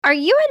Are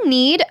you in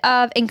need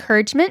of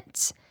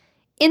encouragement,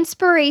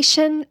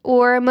 inspiration,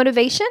 or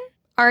motivation?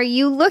 Are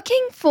you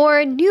looking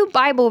for new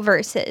Bible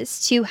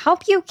verses to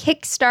help you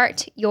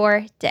kickstart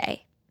your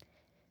day?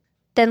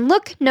 Then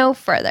look no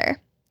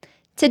further.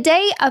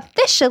 Today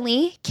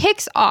officially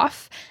kicks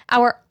off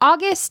our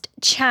August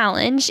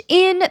challenge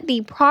in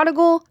the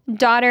Prodigal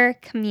Daughter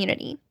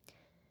community.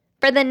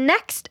 For the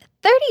next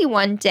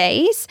 31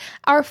 days,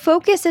 our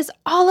focus is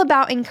all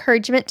about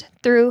encouragement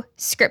through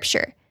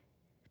Scripture.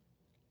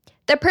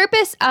 The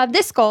purpose of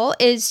this goal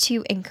is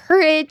to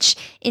encourage,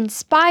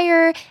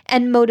 inspire,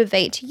 and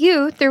motivate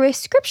you through a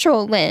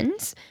scriptural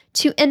lens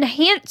to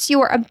enhance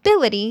your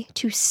ability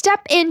to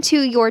step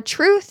into your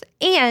truth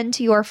and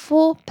your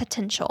full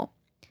potential.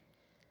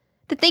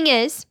 The thing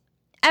is,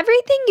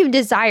 everything you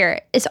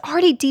desire is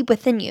already deep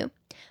within you,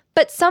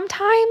 but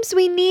sometimes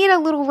we need a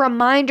little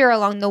reminder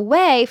along the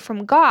way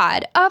from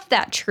God of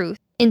that truth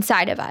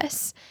inside of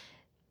us.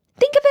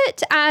 Think of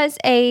it as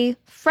a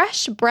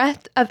fresh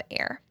breath of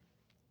air.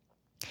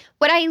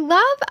 What I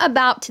love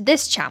about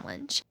this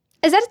challenge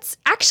is that it's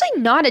actually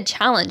not a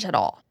challenge at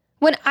all.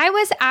 When I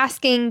was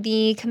asking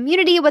the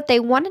community what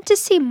they wanted to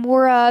see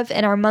more of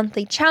in our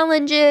monthly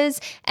challenges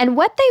and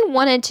what they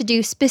wanted to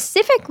do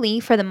specifically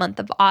for the month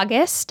of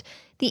August,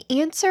 the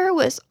answer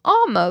was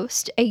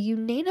almost a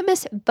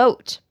unanimous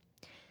vote.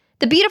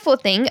 The beautiful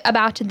thing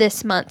about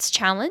this month's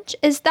challenge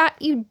is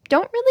that you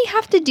don't really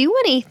have to do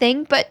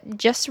anything but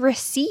just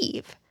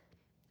receive.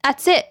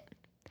 That's it.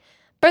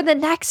 For the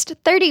next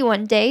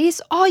 31 days,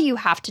 all you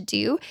have to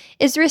do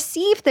is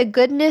receive the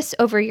goodness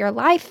over your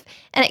life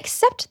and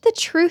accept the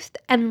truth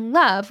and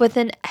love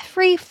within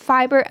every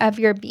fiber of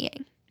your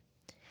being.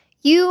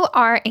 You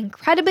are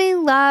incredibly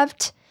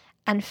loved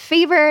and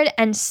favored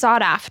and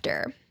sought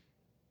after.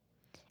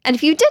 And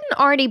if you didn't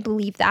already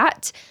believe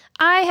that,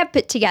 I have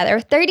put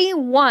together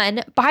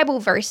 31 Bible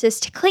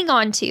verses to cling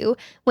on to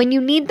when you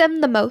need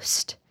them the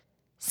most.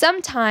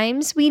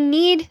 Sometimes we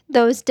need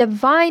those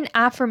divine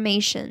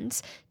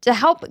affirmations to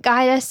help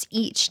guide us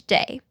each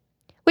day,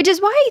 which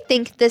is why I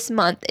think this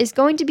month is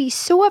going to be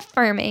so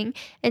affirming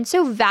and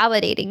so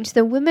validating to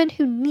the women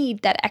who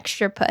need that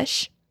extra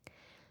push.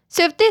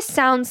 So if this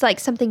sounds like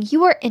something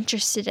you are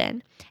interested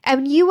in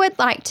and you would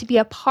like to be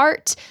a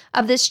part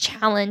of this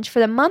challenge for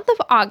the month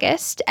of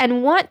August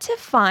and want to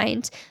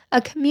find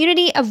a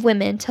community of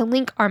women to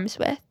link arms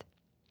with,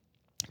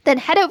 then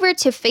head over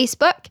to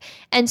Facebook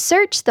and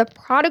search the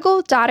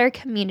Prodigal Daughter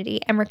community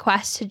and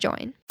request to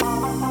join.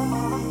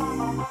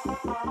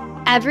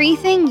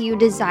 Everything you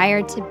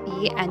desire to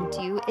be and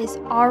do is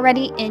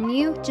already in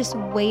you, just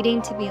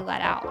waiting to be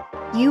let out.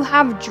 You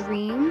have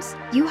dreams,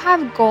 you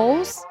have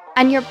goals,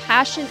 and your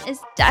passion is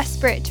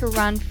desperate to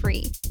run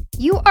free.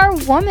 You are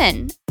a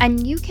woman,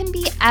 and you can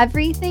be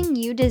everything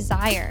you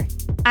desire.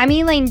 I'm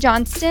Elaine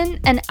Johnston,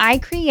 and I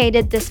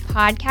created this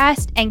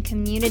podcast and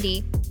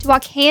community to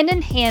walk hand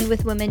in hand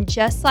with women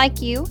just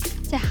like you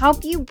to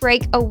help you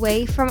break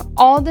away from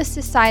all the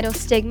societal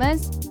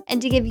stigmas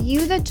and to give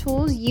you the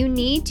tools you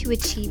need to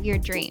achieve your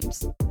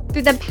dreams.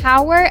 Through the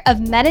power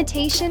of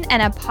meditation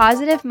and a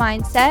positive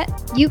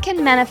mindset, you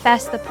can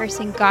manifest the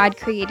person God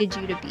created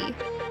you to be.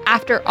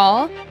 After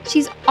all,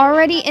 she's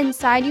already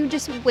inside you,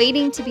 just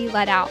waiting to be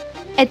let out.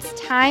 It's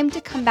time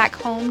to come back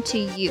home to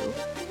you.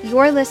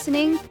 You're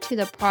listening to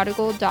The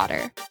Prodigal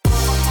Daughter.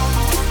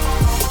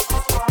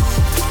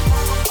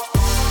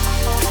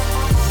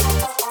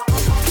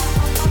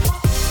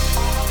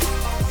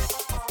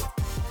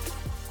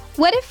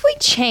 What if we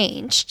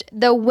changed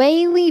the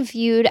way we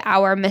viewed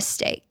our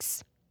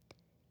mistakes?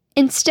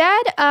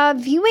 Instead of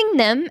viewing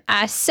them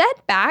as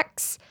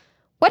setbacks,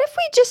 what if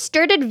we just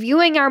started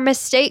viewing our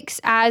mistakes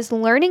as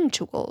learning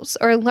tools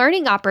or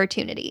learning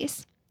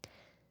opportunities?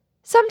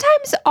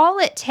 Sometimes all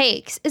it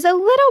takes is a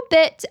little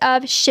bit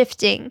of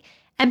shifting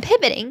and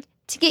pivoting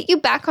to get you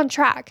back on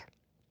track.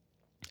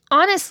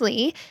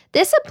 Honestly,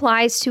 this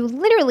applies to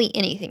literally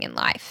anything in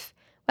life,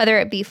 whether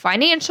it be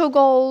financial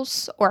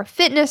goals or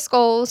fitness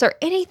goals or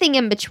anything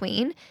in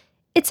between.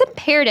 It's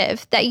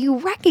imperative that you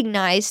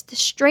recognize the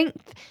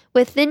strength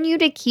within you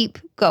to keep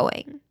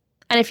going.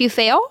 And if you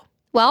fail,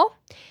 well,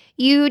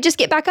 you just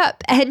get back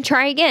up and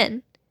try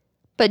again.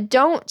 But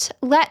don't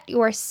let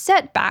your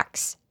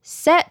setbacks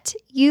set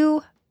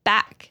you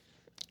back.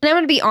 And I'm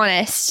going to be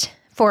honest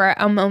for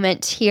a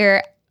moment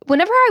here.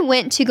 Whenever I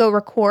went to go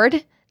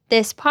record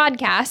this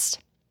podcast,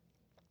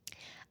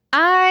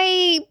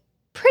 I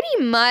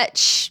pretty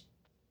much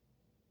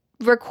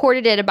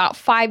recorded it about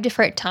 5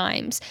 different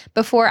times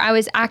before I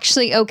was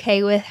actually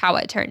okay with how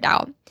it turned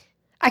out.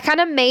 I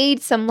kind of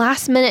made some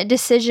last minute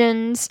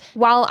decisions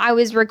while I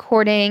was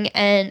recording,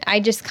 and I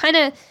just kind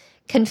of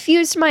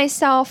confused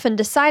myself and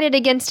decided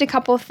against a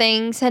couple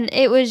things, and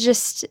it was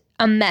just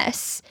a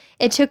mess.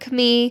 It took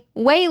me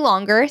way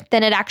longer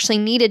than it actually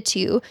needed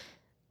to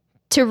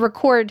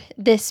record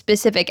this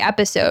specific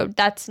episode.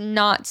 That's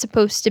not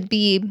supposed to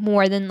be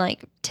more than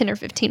like 10 or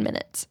 15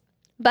 minutes.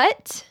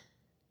 But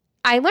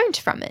I learned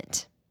from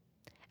it.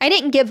 I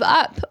didn't give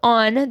up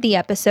on the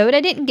episode.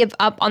 I didn't give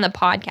up on the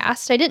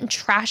podcast. I didn't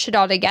trash it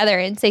all together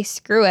and say,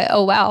 screw it,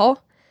 oh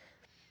well.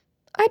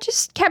 I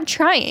just kept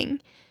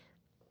trying.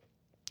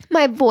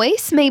 My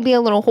voice may be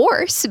a little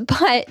hoarse,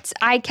 but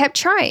I kept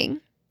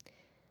trying.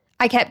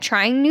 I kept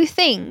trying new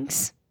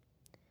things.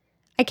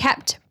 I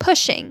kept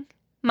pushing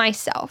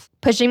myself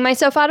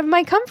out of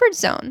my comfort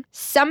zone.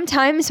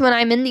 Sometimes when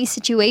I'm in these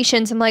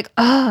situations, I'm like,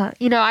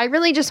 I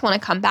really just want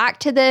to come back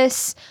to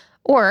this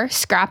or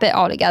scrap it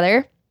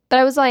altogether. But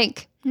I was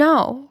like,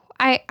 no,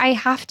 I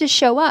have to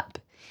show up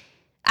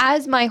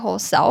as my whole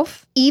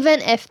self, even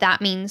if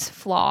that means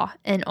flaw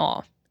and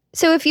all.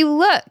 So if you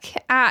look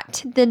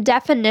at the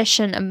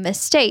definition of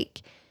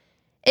mistake,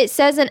 it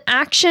says an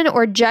action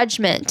or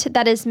judgment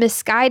that is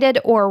misguided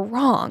or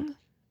wrong.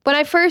 When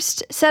I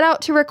first set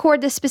out to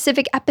record this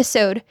specific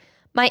episode,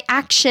 my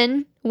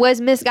action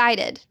was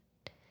misguided.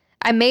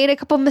 I made a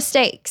couple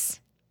mistakes.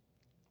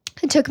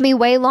 It took me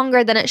way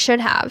longer than it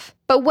should have.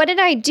 But what did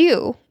I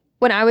do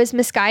when I was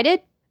misguided?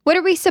 What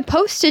are we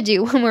supposed to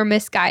do when we're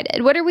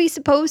misguided? What are we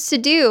supposed to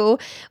do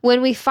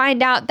when we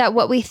find out that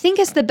what we think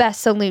is the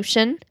best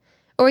solution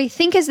or we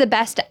think is the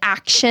best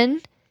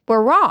action,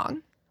 we're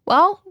wrong?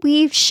 Well,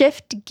 we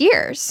shift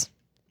gears.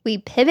 We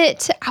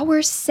pivot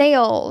our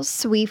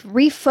sails. We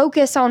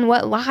refocus on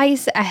what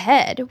lies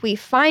ahead. We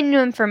find new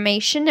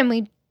information and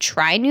we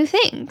try new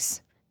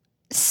things.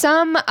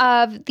 Some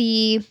of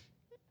the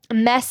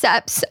mess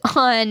ups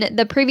on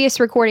the previous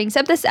recordings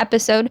of this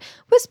episode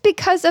was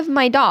because of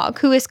my dog,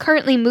 who is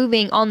currently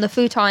moving on the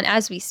futon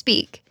as we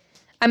speak.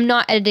 I'm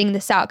not editing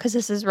this out because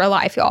this is real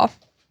life, y'all.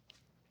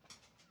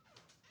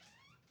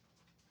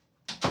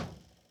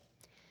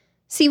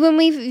 See, when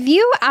we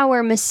view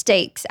our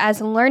mistakes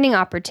as learning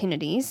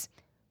opportunities,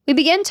 we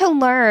begin to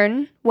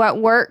learn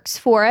what works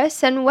for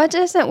us and what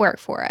doesn't work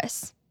for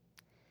us.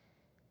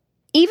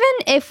 Even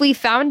if we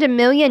found a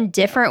million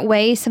different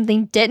ways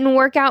something didn't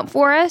work out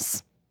for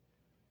us,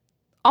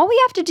 all we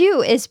have to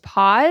do is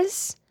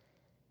pause,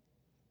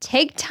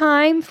 take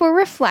time for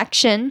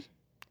reflection,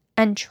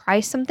 and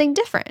try something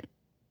different.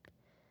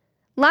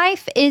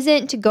 Life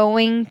isn't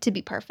going to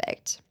be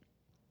perfect.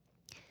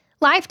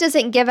 Life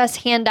doesn't give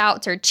us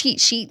handouts or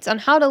cheat sheets on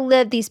how to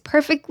live these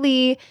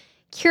perfectly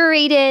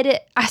curated,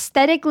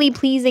 aesthetically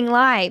pleasing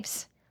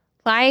lives.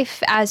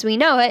 Life, as we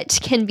know it,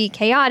 can be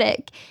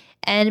chaotic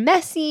and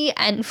messy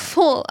and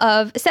full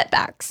of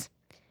setbacks.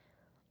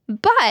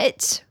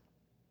 But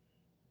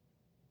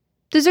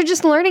those are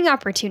just learning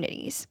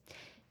opportunities.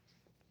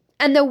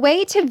 And the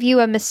way to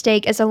view a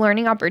mistake as a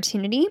learning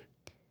opportunity,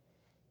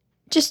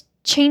 just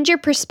change your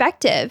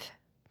perspective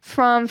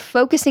from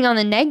focusing on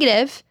the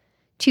negative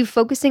to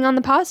focusing on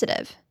the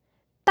positive.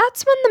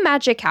 That's when the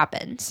magic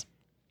happens.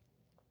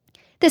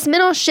 This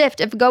mental shift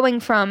of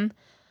going from,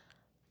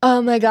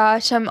 oh my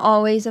gosh, I'm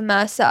always a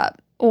mess up,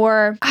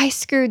 or I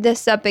screwed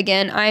this up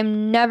again,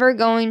 I'm never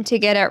going to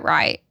get it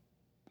right,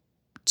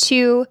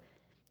 to,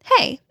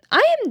 hey,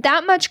 I am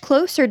that much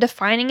closer to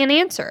finding an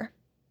answer.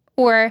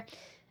 Or,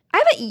 I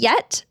haven't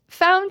yet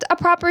found a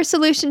proper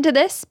solution to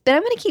this, but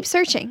I'm going to keep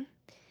searching.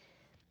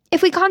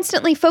 If we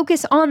constantly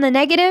focus on the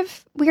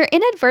negative, we are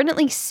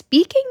inadvertently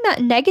speaking that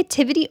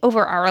negativity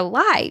over our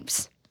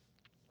lives.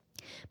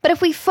 But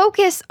if we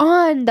focus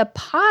on the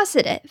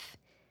positive,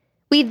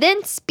 we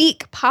then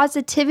speak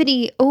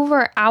positivity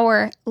over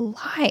our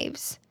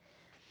lives.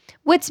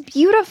 What's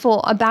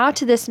beautiful about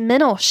this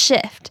mental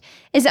shift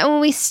is that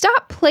when we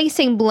stop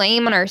placing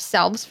blame on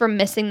ourselves for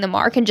missing the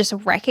mark and just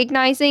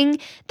recognizing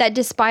that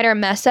despite our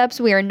mess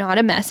ups, we are not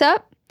a mess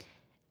up,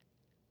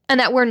 and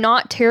that we're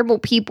not terrible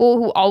people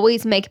who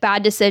always make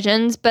bad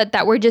decisions, but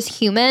that we're just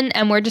human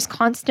and we're just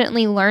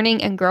constantly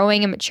learning and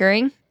growing and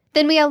maturing,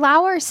 then we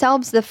allow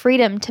ourselves the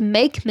freedom to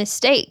make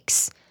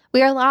mistakes.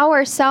 We allow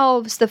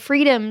ourselves the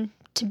freedom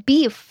to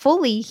be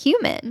fully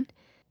human.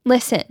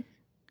 Listen.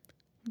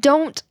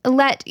 Don't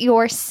let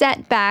your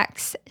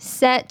setbacks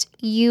set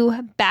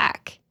you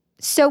back.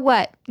 So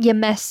what? You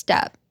messed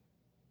up.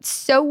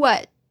 So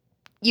what?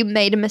 You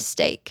made a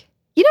mistake.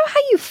 You know how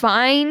you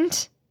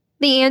find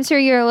the answer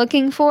you're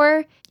looking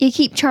for? You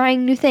keep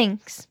trying new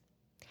things.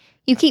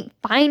 You keep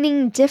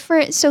finding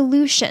different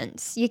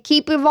solutions. You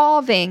keep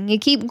evolving. You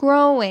keep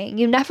growing.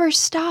 You never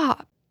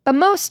stop. But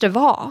most of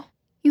all,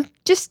 you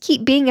just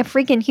keep being a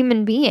freaking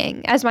human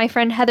being, as my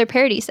friend Heather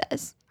Parody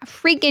says. A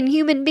freaking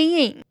human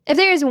being. If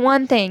there is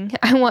one thing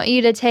I want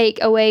you to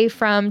take away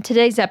from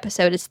today's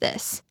episode, it's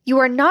this. You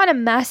are not a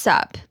mess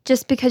up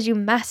just because you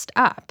messed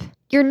up.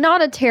 You're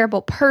not a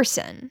terrible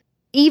person,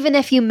 even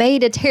if you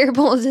made a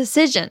terrible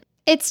decision.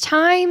 It's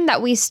time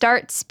that we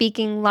start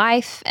speaking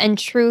life and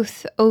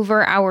truth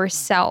over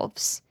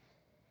ourselves.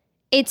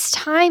 It's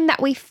time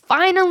that we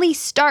finally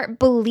start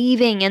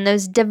believing in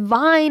those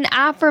divine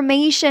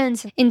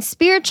affirmations and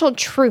spiritual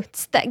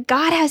truths that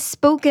God has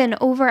spoken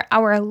over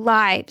our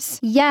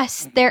lives.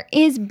 Yes, there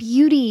is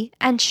beauty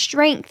and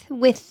strength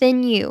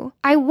within you.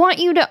 I want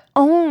you to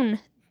own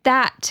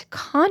that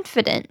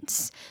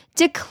confidence.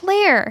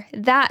 Declare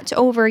that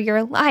over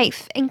your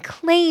life and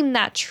claim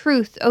that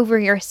truth over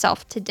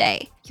yourself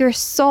today. Your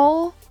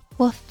soul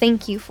will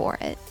thank you for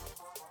it.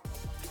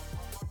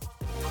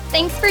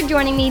 Thanks for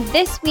joining me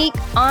this week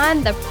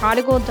on The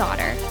Prodigal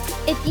Daughter.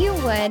 If you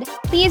would,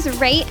 please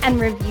rate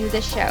and review the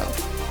show.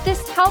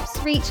 This helps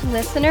reach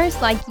listeners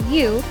like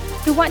you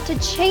who want to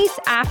chase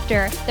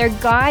after their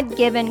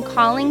God-given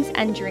callings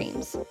and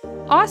dreams.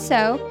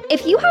 Also,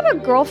 if you have a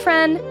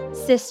girlfriend,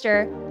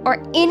 sister,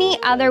 or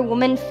any other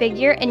woman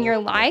figure in your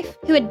life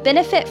who would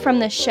benefit from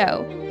the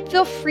show,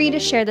 feel free to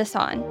share this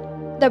on.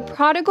 The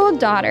Prodigal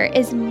Daughter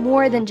is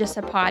more than just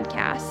a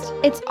podcast.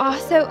 It's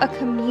also a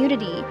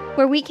community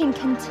where we can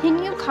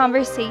continue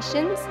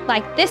conversations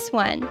like this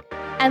one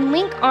and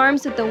link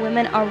arms with the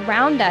women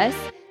around us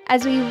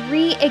as we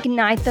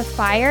reignite the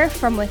fire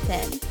from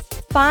within.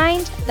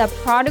 Find the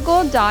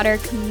Prodigal Daughter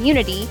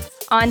community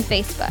on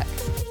Facebook.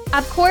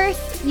 Of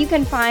course, you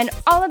can find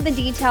all of the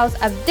details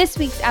of this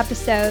week's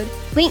episode,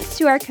 links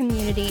to our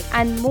community,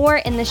 and more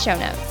in the show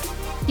notes.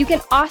 You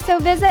can also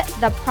visit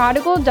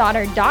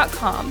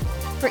theprodigaldaughter.com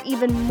for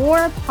even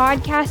more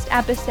podcast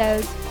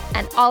episodes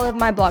and all of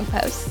my blog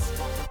posts.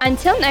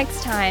 Until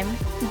next time,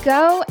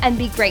 go and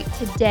be great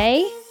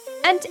today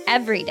and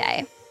every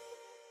day.